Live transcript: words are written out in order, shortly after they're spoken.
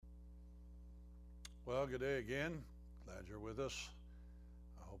Well, good day again. Glad you're with us.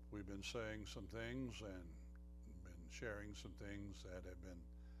 I hope we've been saying some things and been sharing some things that have been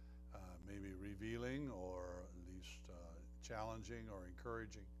maybe revealing or at least challenging or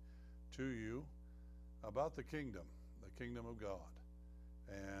encouraging to you about the kingdom of God.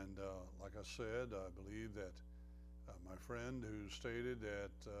 And like I said, I believe that my friend who stated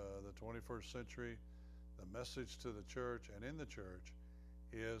that the 21st century, the message to the church and in the church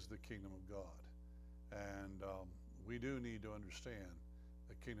is the kingdom of God. And we do need to understand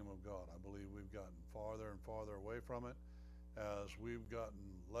the kingdom of God. I believe we've gotten farther and farther away from it as we've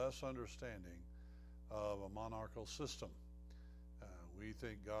gotten less understanding of a monarchical system. We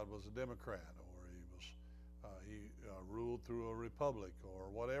think God was a Democrat, or he ruled through a republic, or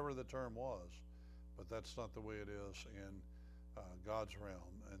whatever the term was. But that's not the way it is in God's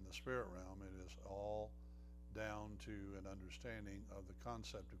realm. In the spirit realm, it is all down to an understanding of the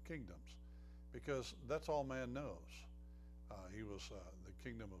concept of kingdoms, because that's all man knows. He was the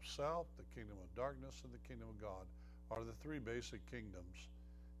kingdom of self, the kingdom of darkness, and the kingdom of God are the three basic kingdoms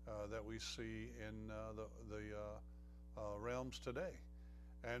that we see in the realms today.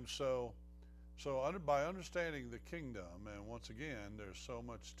 And so by understanding the kingdom, and once again, there's so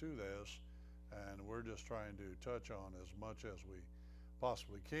much to this, and we're just trying to touch on as much as we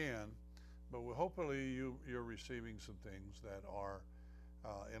possibly can, but hopefully you're receiving some things that are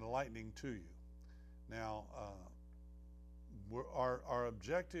enlightening to you. Now, our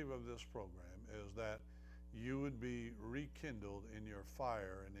objective of this program is that you would be rekindled in your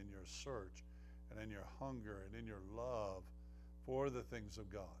fire and in your search and in your hunger and in your love for the things of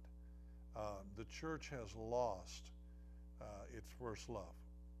God. The church has lost its first love.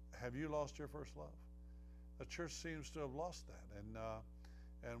 Have you lost your first love? The church seems to have lost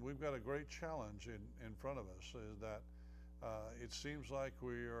that, and we've got a great challenge in front of us. Is that it seems like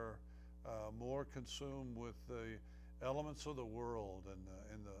we are more consumed with the elements of the world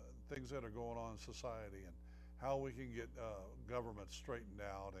and the things that are going on in society, and how we can get government straightened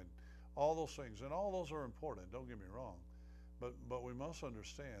out, and all those things. And all those are important, don't get me wrong, but we must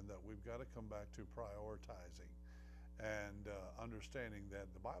understand that we've got to come back to prioritizing and understanding that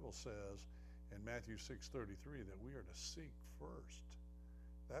the Bible says in Matthew 6:33 that we are to seek first.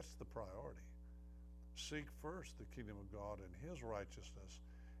 That's the priority. Seek first the kingdom of God and his righteousness,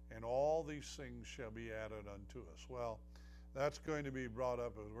 and all these things shall be added unto us. Well, that's going to be brought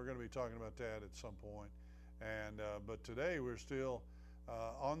up. We're going to be talking about that at some point. And but today we're still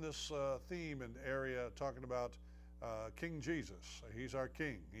on this theme and area talking about King Jesus. He's our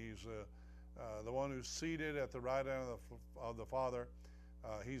king. He's the one who's seated at the right hand of the Father.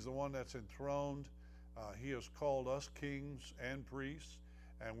 He's the one that's enthroned. He has called us kings and priests,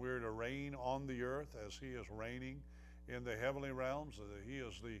 and we're to reign on the earth as he is reigning in the heavenly realms. He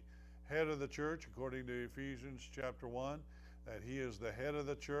is the head of the church, according to Ephesians chapter 1, that he is the head of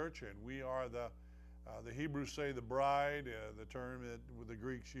the church, and we are the Hebrews say the bride. The term that the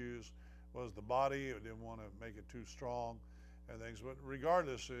Greeks used was the body. It didn't want to make it too strong and things, but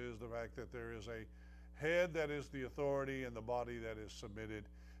regardless is the fact that there is a head that is the authority and the body that is submitted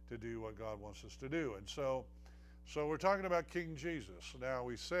to do what God wants us to do. And so we're talking about King Jesus. Now,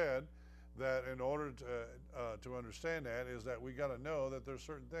 we said that in order to understand that is that we got to know that there's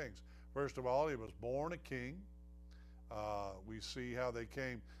certain things. First of all, he was born a king. We see how they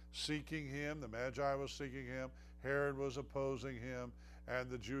came seeking him. The Magi was seeking him. Herod was opposing him. And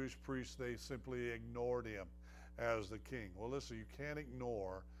the Jewish priests, they simply ignored him as the king. Well, listen, you can't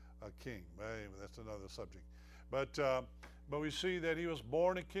ignore a king. Anyway, that's another subject. But we see that he was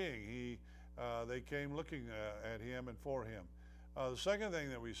born a king. They came looking at him and for him. The second thing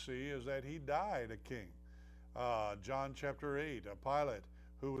that we see is that he died a king. John chapter 8, Pilate,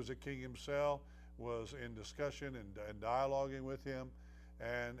 who was a king himself, was in discussion and dialoguing with him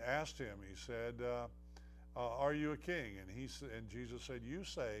and asked him, he said, are you a king? And Jesus said, you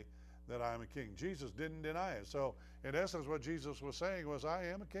say that I'm a king. Jesus didn't deny it. So in essence, what Jesus was saying was, I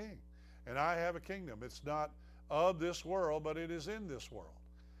am a king and I have a kingdom. It's not of this world, but it is in this world.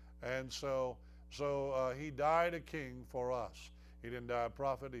 And so he died a king for us. He didn't die a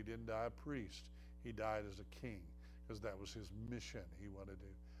prophet. He didn't die a priest. He died as a king because that was his mission. He wanted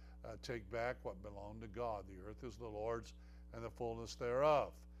to take back what belonged to God. The earth is the Lord's and the fullness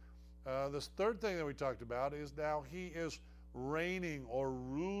thereof. This third thing that we talked about is now he is reigning or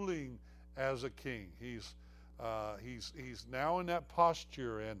ruling as a king. He's now in that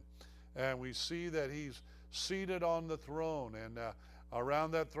posture, and we see that he's seated on the throne, and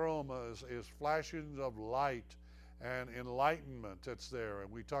around that throne is flashings of light and enlightenment that's there.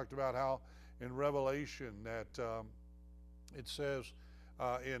 And we talked about how in Revelation that it says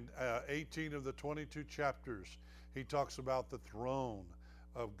In 18 of the 22 chapters, he talks about the throne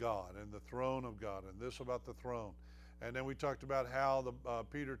of God and the throne of God, and this about the throne. And then we talked about how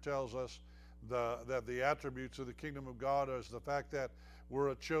Peter tells us that the attributes of the kingdom of God is the fact that we're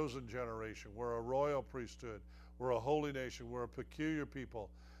a chosen generation, we're a royal priesthood, we're a holy nation, we're a peculiar people,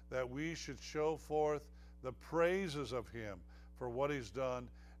 that we should show forth the praises of him for what he's done,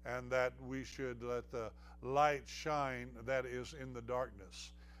 and that we should let the light shine that is in the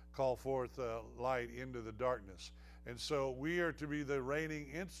darkness, call forth light into the darkness. And so we are to be the reigning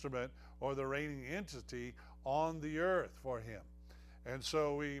instrument or the reigning entity on the earth for him. And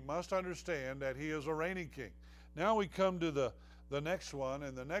so we must understand that he is a reigning king. Now we come to the next one,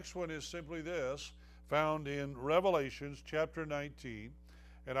 and the next one is simply this, found in Revelations chapter 19.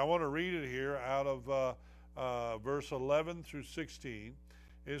 And I want to read it here out of verse 11 through 16.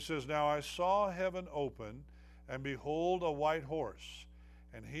 It says, "Now I saw heaven open, and behold, a white horse.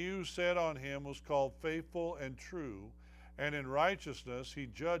 And he who sat on him was called Faithful and True, and in righteousness he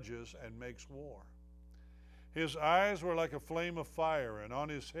judges and makes war. His eyes were like a flame of fire, and on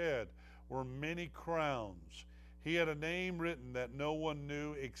his head were many crowns. He had a name written that no one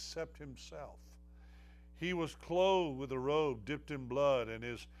knew except himself. He was clothed with a robe dipped in blood, and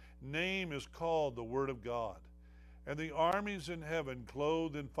his name is called the Word of God. And the armies in heaven,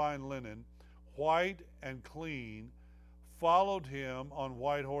 clothed in fine linen, white and clean, followed him on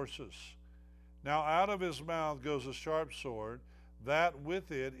white horses. Now out of his mouth goes a sharp sword, that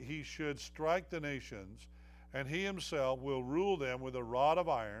with it he should strike the nations, and he himself will rule them with a rod of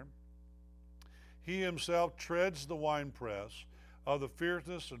iron. He himself treads the winepress of the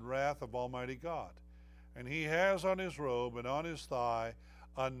fierceness and wrath of Almighty God. And he has on his robe and on his thigh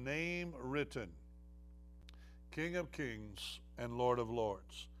a name written, King of Kings and Lord of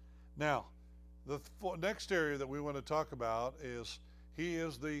Lords." Now, the next area that we want to talk about is he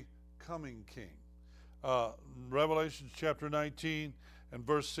is the coming king. Revelation chapter 19 and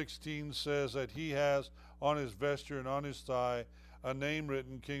verse 16 says that he has on his vesture and on his thigh a name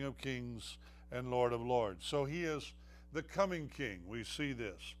written, King of Kings and Lord of Lords. So he is the coming king. We see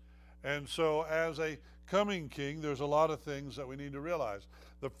this. And so as a coming king, there's a lot of things that we need to realize.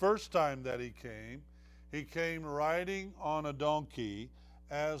 The first time that he came riding on a donkey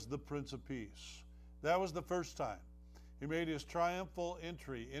as the Prince of Peace. That was the first time. He made his triumphal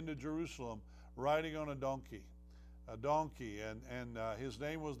entry into Jerusalem riding on a donkey, and his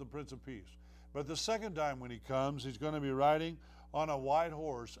name was the Prince of Peace. But the second time when he comes, he's going to be riding on a white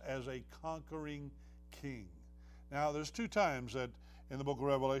horse as a conquering king. Now, there's two times that in the book of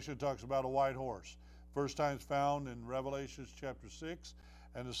Revelation it talks about a white horse. First time is found in Revelation chapter 6,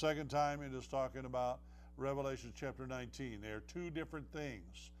 and the second time it is talking about Revelation chapter 19. They are two different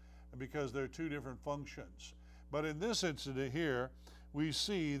things because they're two different functions. But in this incident here, we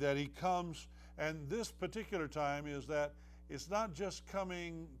see that he comes, and this particular time is that it's not just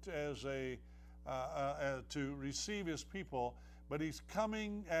coming as to receive his people, but he's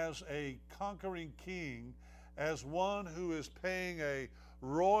coming as a conquering king, as one who is paying a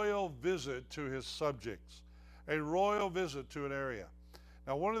royal visit to his subjects, a royal visit to an area.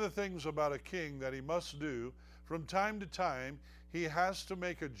 Now, one of the things about a king that he must do from time to time, he has to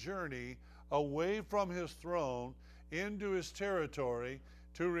make a journey away from his throne into his territory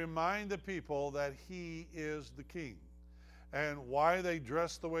to remind the people that he is the king, and why they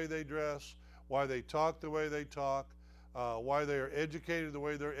dress the way they dress, why they talk the way they talk, why they are educated the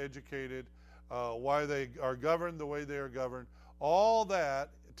way they're educated, why they are governed the way they are governed. All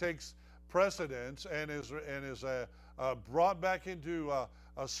that takes precedence and is brought back into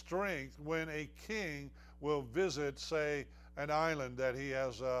a strength when a king will visit, say, an island that he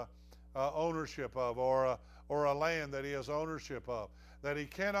has ownership of, or a land that he has ownership of, that he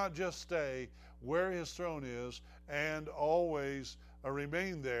cannot just stay where his throne is and always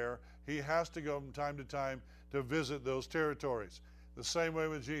remain there. He has to go from time to time to visit those territories. The same way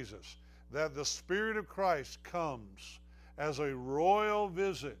with Jesus, that the Spirit of Christ comes as a royal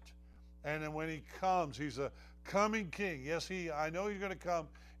visit, and then when he comes, he's a coming king. Yes, I know he's going to come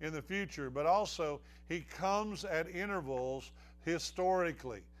in the future, but also he comes at intervals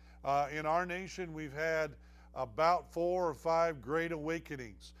historically. In our nation, we've had about 4 or 5 great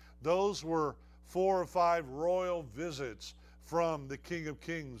awakenings. Those were 4 or 5 royal visits from the King of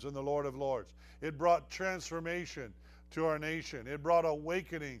Kings and the Lord of Lords. It brought transformation to our nation. It brought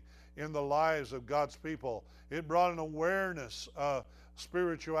awakening in the lives of God's people. It brought an awareness of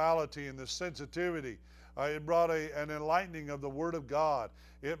spirituality and the sensitivity. It brought an enlightening of the Word of God.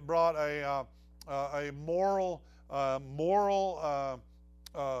 It brought a moral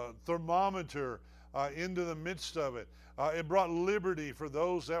thermometer into the midst of it. It brought liberty for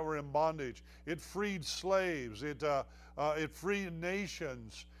those that were in bondage. It freed slaves. It freed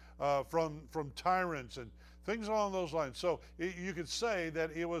nations from tyrants and things along those lines. So you could say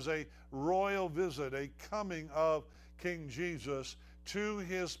that it was a royal visit, a coming of King Jesus to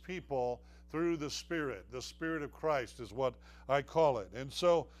his people through the Spirit. The Spirit of Christ is what I call it. And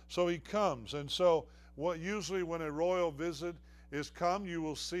so he comes. And so usually when a royal visit is come, you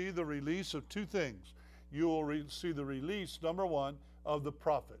will see the release of two things. You will see the release, number one, of the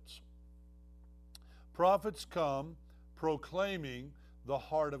prophets. Prophets come proclaiming the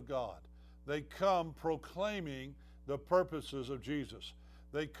heart of God. They come proclaiming the purposes of Jesus.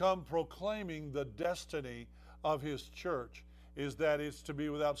 They come proclaiming the destiny of his church, is that it's to be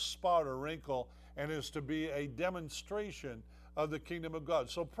without spot or wrinkle, and is to be a demonstration of the kingdom of God.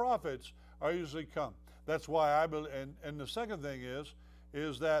 So prophets are usually come. That's why I believe, and the second thing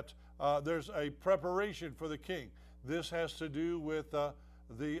is that there's a preparation for the king. This has to do with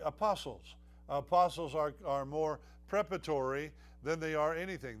the apostles. Apostles are more preparatory than they are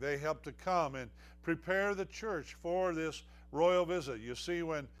anything. They help to come and prepare the church for this royal visit. You see,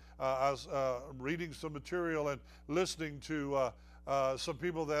 when I was reading some material and listening to some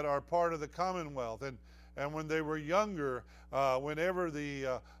people that are part of the Commonwealth, and when they were younger, whenever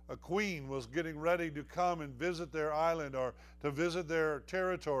the queen was getting ready to come and visit their island or to visit their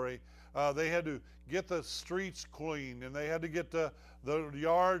territory, they had to get the streets cleaned, and they had to get the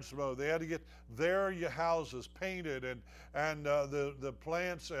yards mowed. They had to get their houses painted and the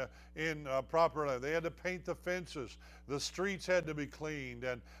plants in properly. They had to paint the fences. The streets had to be cleaned,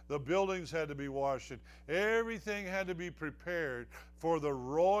 and the buildings had to be washed, and everything had to be prepared for the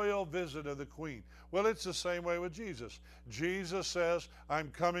royal visit of the queen. Well, it's the same way with Jesus. Jesus says, I'm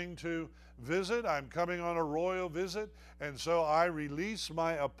coming to visit. I'm coming on a royal visit, and so I release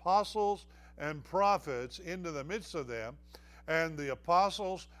my apostles and prophets into the midst of them. And the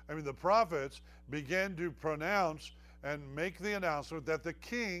prophets began to pronounce and make the announcement that the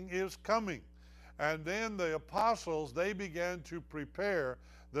king is coming. And then the apostles, they began to prepare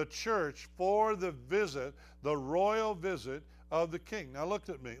the church for the visit, the royal visit of the king. Now look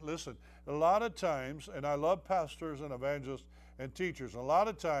at me, listen, a lot of times, and I love pastors and evangelists and teachers, a lot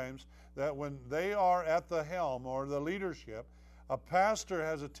of times that when they are at the helm or the leadership, a pastor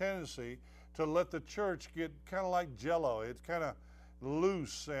has a tendency to let the church get kind of like Jello. It's kind of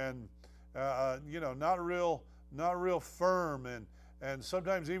loose and not real firm, and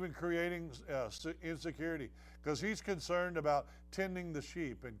sometimes even creating insecurity, because he's concerned about tending the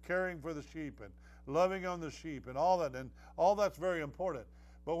sheep and caring for the sheep and loving on the sheep and all that, and all that's very important.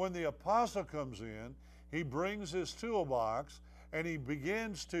 But when the apostle comes in, he brings his toolbox and he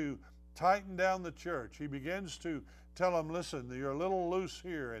begins to tighten down the church. He begins to tell them, listen, you're a little loose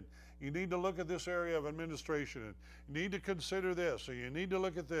here, and you need to look at this area of administration, and you need to consider this, and you need to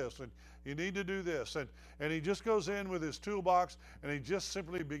look at this, and you need to do this. And he just goes in with his toolbox, and he just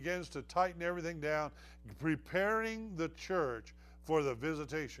simply begins to tighten everything down, preparing the church for the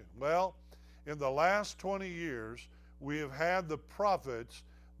visitation. Well, in the last 20 years, we have had the prophets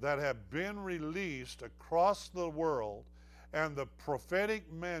that have been released across the world, and the prophetic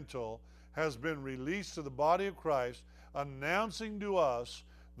mantle has been released to the body of Christ, announcing to us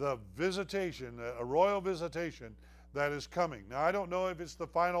the visitation, a royal visitation that is coming. Now, I don't know if it's the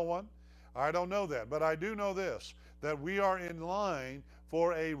final one. I don't know that. But I do know this, that we are in line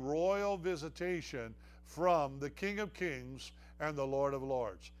for a royal visitation from the King of Kings and the Lord of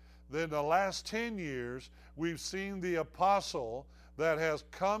Lords. Then the last 10 years, we've seen the apostle that has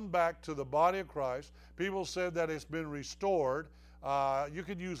come back to the body of Christ. People said that it's been restored. You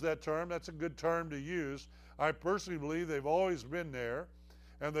could use that term. That's a good term to use. I personally believe they've always been there,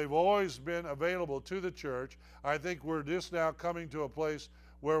 and they've always been available to the church. I think we're just now coming to a place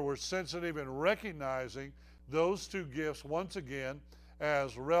where we're sensitive and recognizing those two gifts once again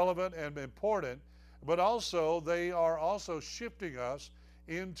as relevant and important, but also they are also shifting us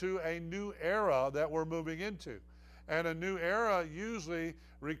into a new era that we're moving into. And a new era usually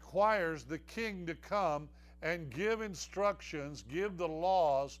requires the king to come and give instructions, give the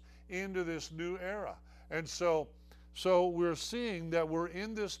laws into this new era. And so we're seeing that we're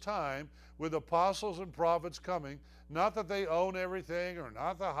in this time with apostles and prophets coming. Not that they own everything or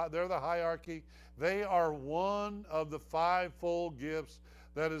they're the hierarchy. They are one of the fivefold gifts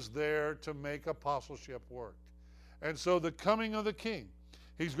that is there to make apostleship work. And so the coming of the king,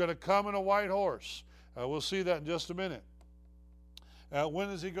 he's going to come in a white horse. We'll see that in just a minute. When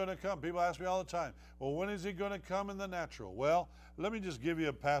is he going to come? People ask me all the time, well, when is he going to come in the natural? Well, let me just give you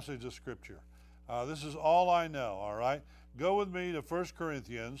a passage of Scripture. This is all I know, all right? Go with me to 1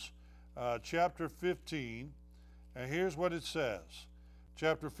 Corinthians chapter 15, And here's what it says.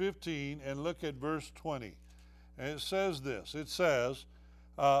 Chapter 15, and look at verse 20. And it says this. It says,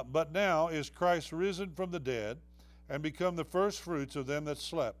 but now is Christ risen from the dead, and become the firstfruits of them that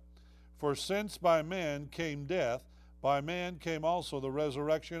slept. For since by man came death, by man came also the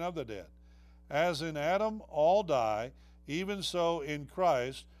resurrection of the dead. As in Adam all die, even so in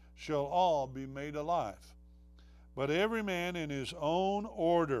Christ shall all be made alive. But every man in his own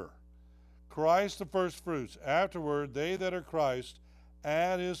order. Christ the firstfruits, afterward they that are Christ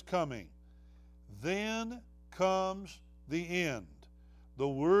at his coming. Then comes the end. The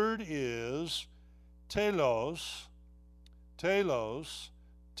word is telos,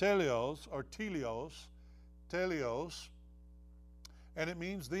 or teleos, and it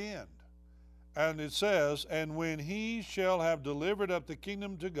means the end. And it says, and when he shall have delivered up the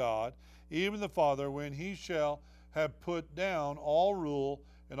kingdom to God, even the Father, when he shall have put down all rule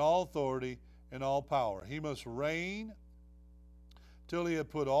and all authority and all power. He must reign till he have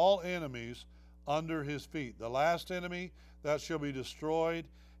put all enemies under his feet. The last enemy that shall be destroyed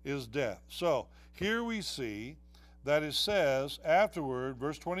is death. So here we see that it says afterward,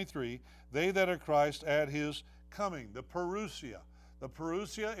 verse 23, they that are Christ at his coming, the parousia. The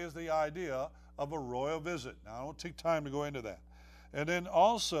parousia is the idea of a royal visit. Now, I won't take time to go into that. And then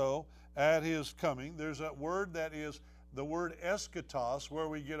also at his coming, there's that word that is the word eschatos, where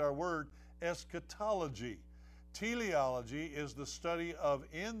we get our word eschatology. Teleology is the study of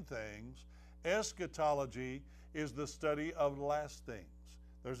end things. Eschatology is the study of last things.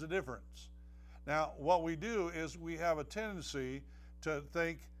 There's a difference. Now, what we do is we have a tendency to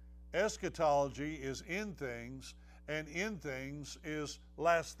think eschatology is end things and end things is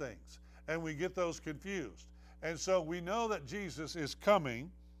last things. And we get those confused. And so we know that Jesus is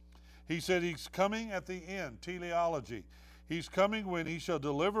coming. He said he's coming at the end, teleology. He's coming when he shall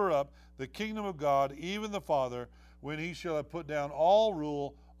deliver up the kingdom of God, even the Father, when he shall have put down all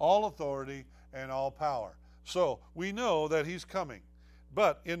rule, all authority, and all power. So we know that he's coming.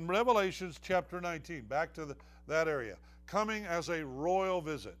 But in Revelation chapter 19, back to that area, coming as a royal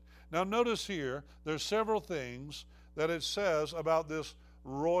visit. Now notice here, there's several things that it says about this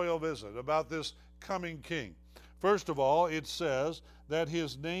royal visit, about this coming king. First of all, it says that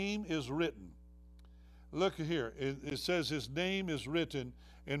his name is written. Look here, it says his name is written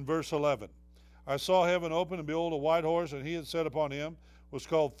in verse 11. I saw heaven open, and behold, a white horse, and he that sat upon him was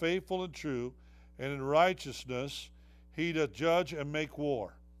called Faithful and True, and in righteousness he doth judge and make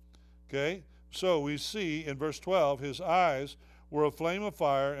war. Okay? So we see in verse 12, his eyes were a flame of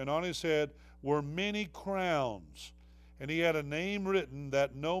fire, and on his head were many crowns. And he had a name written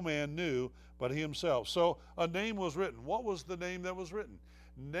that no man knew but he himself. So a name was written. What was the name that was written?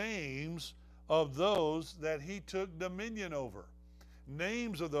 Names of those that he took dominion over.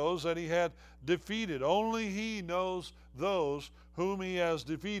 Names of those that he had defeated. Only he knows those whom he has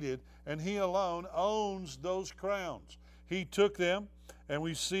defeated, and he alone owns those crowns. He took them, and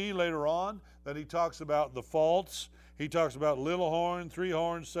we see later on that he talks about the faults. He talks about little horn, 3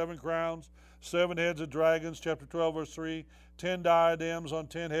 horns, 7 crowns, 7 heads of dragons, chapter 12, verse 3, 10 diadems on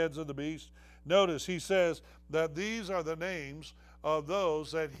 10 heads of the beast. Notice he says that these are the names of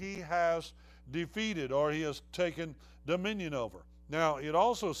those that he has defeated or he has taken dominion over. Now, it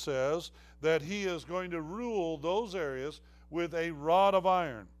also says that he is going to rule those areas with a rod of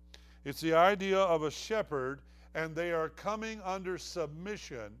iron. It's the idea of a shepherd, and they are coming under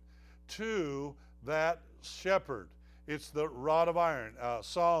submission to that shepherd. It's the rod of iron.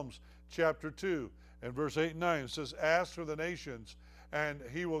 Psalms chapter 2 and verse 8 and 9 says, ask for the nations, and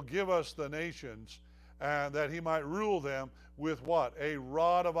he will give us the nations, and that he might rule them with what? A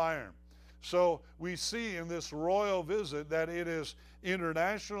rod of iron. So we see in this royal visit that it is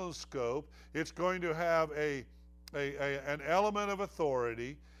international in scope. It's going to have an element of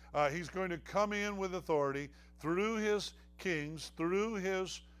authority. He's going to come in with authority through his kings, through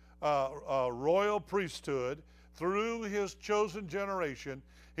his royal priesthood, through his chosen generation.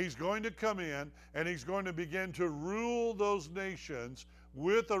 He's going to come in and he's going to begin to rule those nations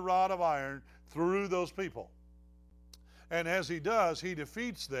with a rod of iron through those people. And as he does, he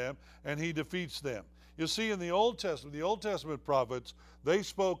defeats them, and he defeats them. You see, in the Old Testament prophets, they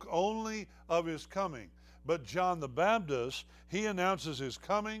spoke only of his coming. But John the Baptist, he announces his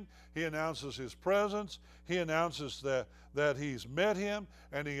coming, he announces his presence, he announces that he's met him,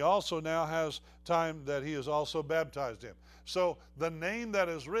 and he also now has time that he has also baptized him. So the name that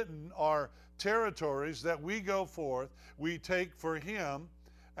is written are territories that we go forth, we take for him,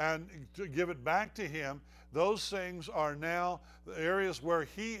 and to give it back to him. Those things are now the areas where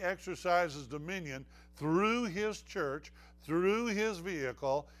he exercises dominion through his church, through his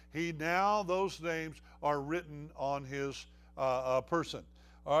vehicle, those names are written on his person.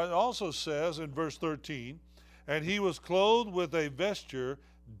 It also says in verse 13, and he was clothed with a vesture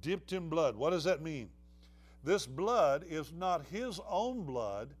dipped in blood. What does that mean? This blood is not his own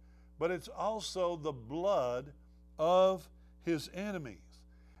blood, but it's also the blood of his enemies.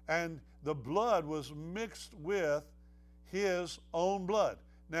 And the blood was mixed with his own blood.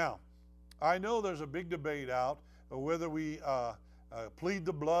 Now, I know there's a big debate out whether we plead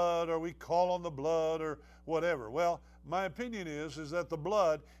the blood or we call on the blood or whatever. Well, my opinion is that the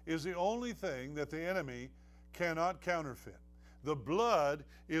blood is the only thing that the enemy cannot counterfeit. The blood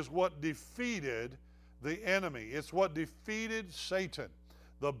is what defeated the enemy. It's what defeated Satan.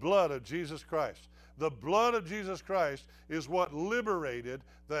 The blood of Jesus Christ. The blood of Jesus Christ is what liberated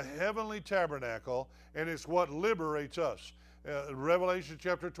the heavenly tabernacle, and it's what liberates us. Revelation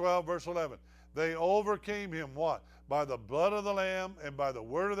chapter 12, verse 11. They overcame him, what? By the blood of the Lamb and by the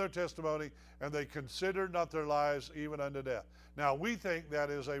word of their testimony, and they considered not their lives even unto death. Now, we think that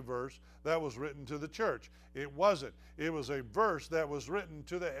is a verse that was written to the church. It wasn't. It was a verse that was written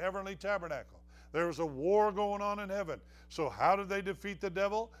to the heavenly tabernacle. There was a war going on in heaven. So how did they defeat the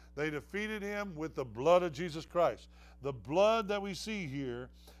devil? They defeated him with the blood of Jesus Christ. The blood that we see here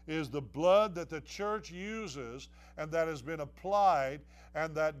is the blood that the church uses and that has been applied,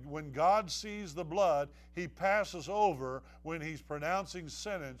 and that when God sees the blood, he passes over when he's pronouncing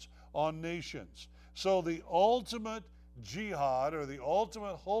sentence on nations. So the ultimate jihad, or the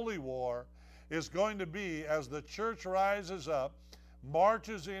ultimate holy war, is going to be as the church rises up,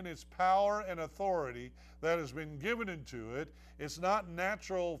 marches in its power and authority that has been given into it. It's not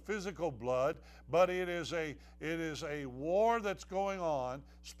natural physical blood, but it is a war that's going on,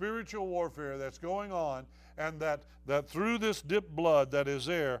 spiritual warfare that's going on, and that through this dipped blood that is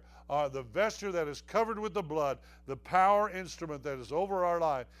there, the vesture that is covered with the blood, the power instrument that is over our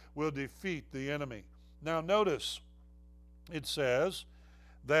life, will defeat the enemy. Now notice, it says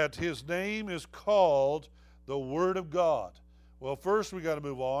that his name is called the Word of God. Well, first we got to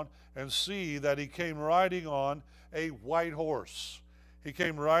move on and see that he came riding on a white horse. He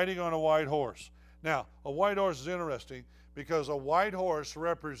came riding on a white horse. Now, a white horse is interesting because a white horse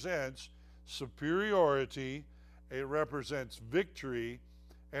represents superiority, it represents victory,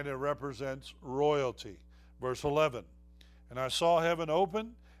 and it represents royalty. Verse 11, and I saw heaven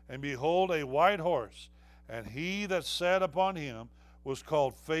open, and behold, a white horse, and he that sat upon him was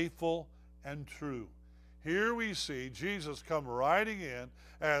called Faithful and True. Here we see Jesus come riding in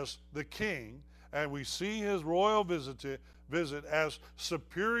as the king, and we see his royal visit as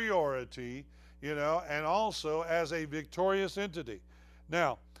superiority, and also as a victorious entity.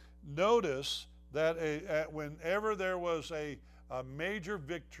 Now, notice that whenever there was a major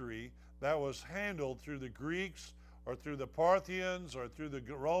victory that was handled through the Greeks or through the Parthians or through the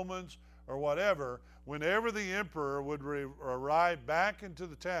Romans or whatever, whenever the emperor would arrive back into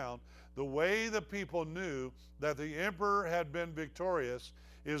the town, the way the people knew that the emperor had been victorious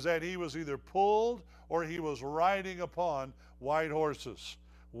is that he was either pulled or he was riding upon white horses.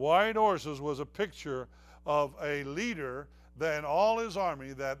 White horses was a picture of a leader and all his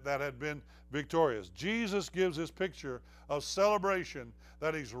army that had been victorious. Jesus gives this picture of celebration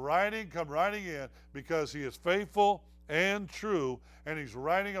that he's come riding in because he is faithful and true, and he's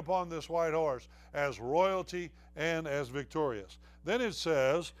riding upon this white horse as royalty and as victorious. Then it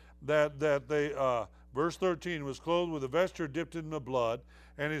says that they, verse 13, was clothed with a vesture dipped in the blood,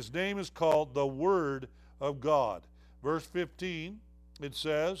 and his name is called the Word of God. Verse 15, it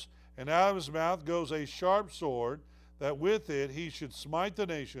says, and out of his mouth goes a sharp sword, that with it he should smite the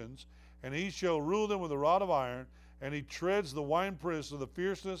nations, and he shall rule them with a rod of iron, and he treads the winepress of the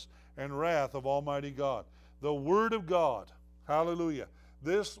fierceness and wrath of Almighty God. The Word of God. Hallelujah.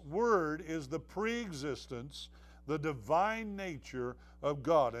 This Word is the pre-existence, the divine nature of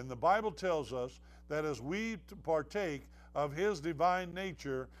God. And the Bible tells us that as we partake of his divine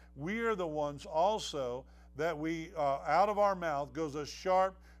nature, we are the ones also that out of our mouth goes a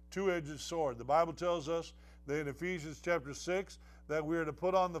sharp two-edged sword. The Bible tells us that in Ephesians chapter 6 that we are to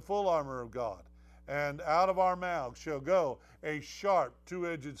put on the full armor of God. And out of our mouths shall go a sharp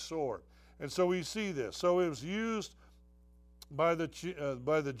two-edged sword. And so we see this. So it was used by the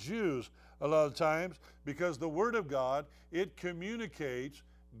Jews a lot of times because the Word of God, it communicates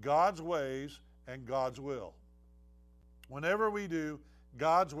God's ways and God's will. Whenever we do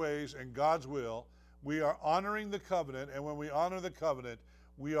God's ways and God's will, we are honoring the covenant, and when we honor the covenant,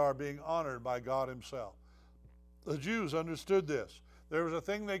 we are being honored by God himself. The Jews understood this. There was a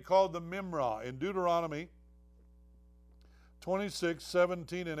thing they called the Memra. In Deuteronomy 26,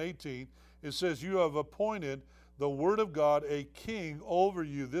 17, and 18, it says, you have appointed the word of God, a king over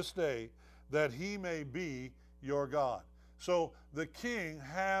you this day, that he may be your God. So the king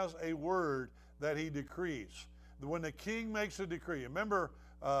has a word that he decrees. When the king makes a decree, remember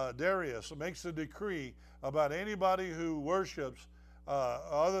Darius makes a decree about anybody who worships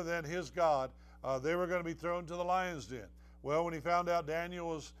other than his God, they were going to be thrown to the lion's den. Well, when he found out Daniel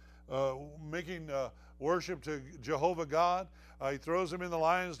was making worship to Jehovah God, he throws him in the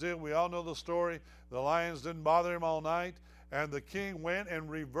lion's den. We all know the story. The lions didn't bother him all night, and the king went and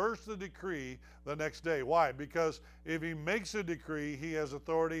reversed the decree the next day. Why? Because if he makes a decree, he has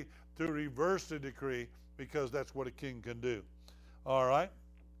authority to reverse the decree, because that's what a king can do. All right?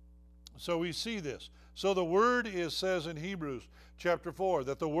 So we see this. So the word says in Hebrews chapter 4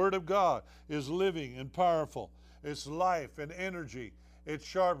 that the word of God is living and powerful. It's life and energy. It's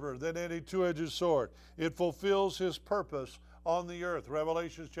sharper than any two-edged sword. It fulfills his purpose on the earth.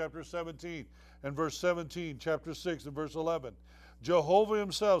 Revelation chapter 17 and verse 17, chapter 6 and verse 11. Jehovah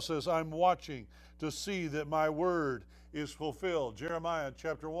himself says, I'm watching to see that my word is fulfilled. Jeremiah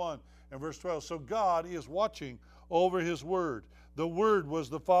chapter 1 and verse 12. So God is watching over his word. The word was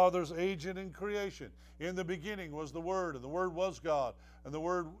the Father's agent in creation. In the beginning was the word, and the word was God, and the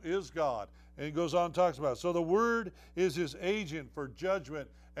word is God. And he goes on and talks about it. So the word is his agent for judgment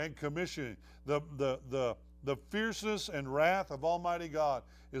and commissioning. The fierceness and wrath of Almighty God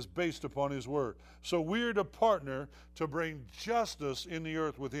is based upon his word. So we're to partner to bring justice in the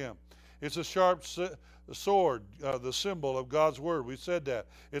earth with him. It's a sharp sword, the symbol of God's word. We said that.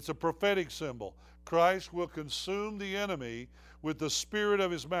 It's a prophetic symbol. Christ will consume the enemy with the spirit of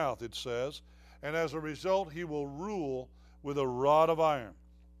his mouth, it says, and as a result, he will rule with a rod of iron.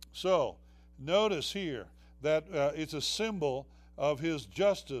 So, notice here that it's a symbol of his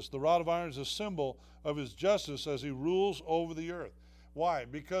justice. The rod of iron is a symbol of his justice as he rules over the earth. Why?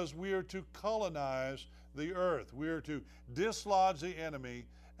 Because we are to colonize the earth. We are to dislodge the enemy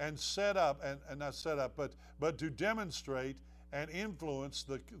and set up, and not set up, but to demonstrate and influence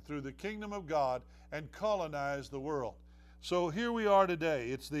through the kingdom of God and colonize the world. So here we are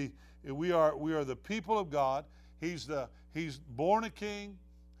today. We are the people of God. He's born a king.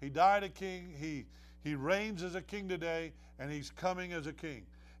 He died a king. He reigns as a king today, and he's coming as a king.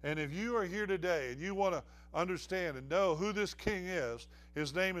 And if you are here today and you want to understand and know who this king is,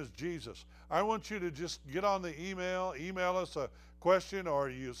 his name is Jesus. I want you to just get on the email us a question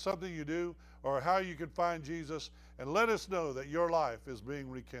or something you do, or how you can find Jesus, and let us know that your life is being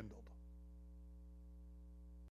rekindled.